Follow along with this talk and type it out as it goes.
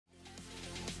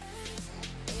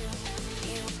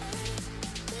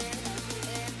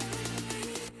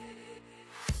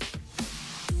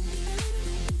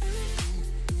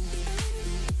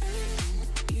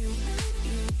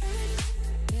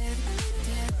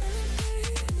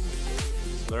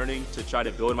learning to try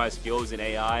to build my skills in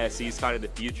AI. I see it's kind of the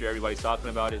future, everybody's talking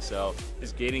about it, so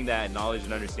just gaining that knowledge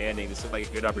and understanding, this is like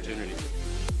a good opportunity.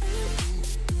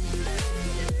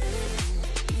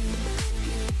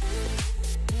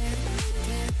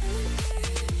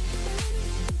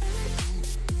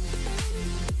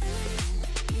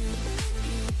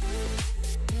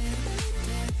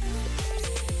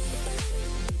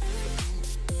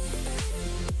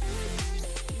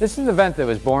 This is an event that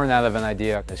was born out of an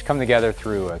idea that's come together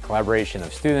through a collaboration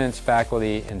of students,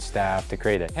 faculty, and staff to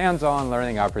create a hands-on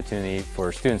learning opportunity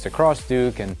for students across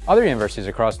Duke and other universities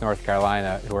across North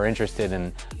Carolina who are interested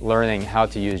in learning how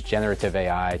to use generative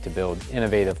AI to build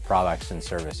innovative products and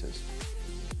services.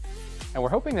 And we're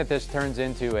hoping that this turns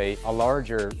into a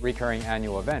larger recurring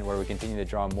annual event where we continue to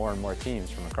draw more and more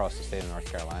teams from across the state of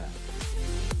North Carolina.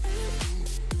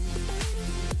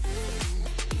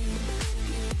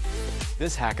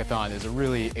 This hackathon is a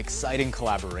really exciting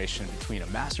collaboration between a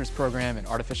master's program in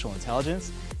artificial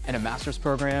intelligence and a master's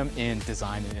program in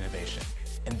design and innovation.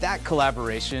 And that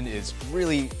collaboration is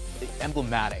really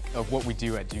emblematic of what we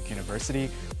do at Duke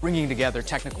University, bringing together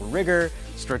technical rigor,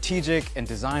 strategic and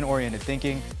design-oriented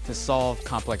thinking to solve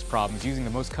complex problems using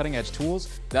the most cutting-edge tools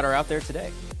that are out there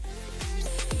today.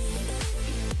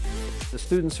 The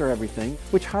students are everything,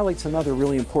 which highlights another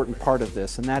really important part of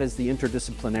this, and that is the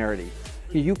interdisciplinarity.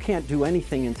 You can't do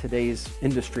anything in today's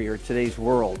industry or today's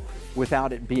world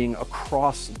without it being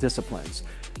across disciplines.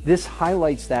 This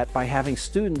highlights that by having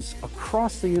students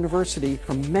across the university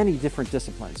from many different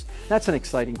disciplines. That's an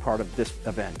exciting part of this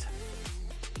event.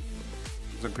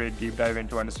 It's a great deep dive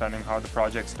into understanding how the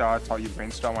project starts, how you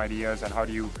brainstorm ideas, and how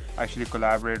do you actually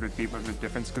collaborate with people with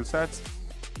different skill sets.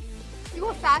 We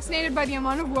were fascinated by the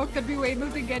amount of work that we were able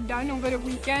to get done over a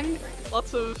weekend.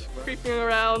 Lots of creeping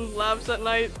around labs at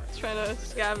night, trying to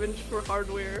scavenge for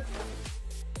hardware.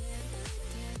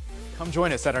 Come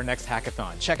join us at our next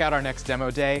hackathon, check out our next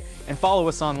demo day, and follow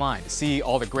us online to see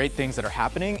all the great things that are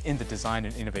happening in the design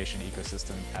and innovation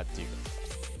ecosystem at Duke.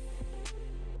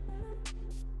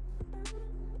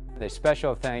 A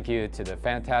special thank you to the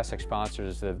fantastic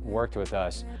sponsors that worked with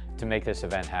us to make this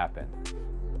event happen.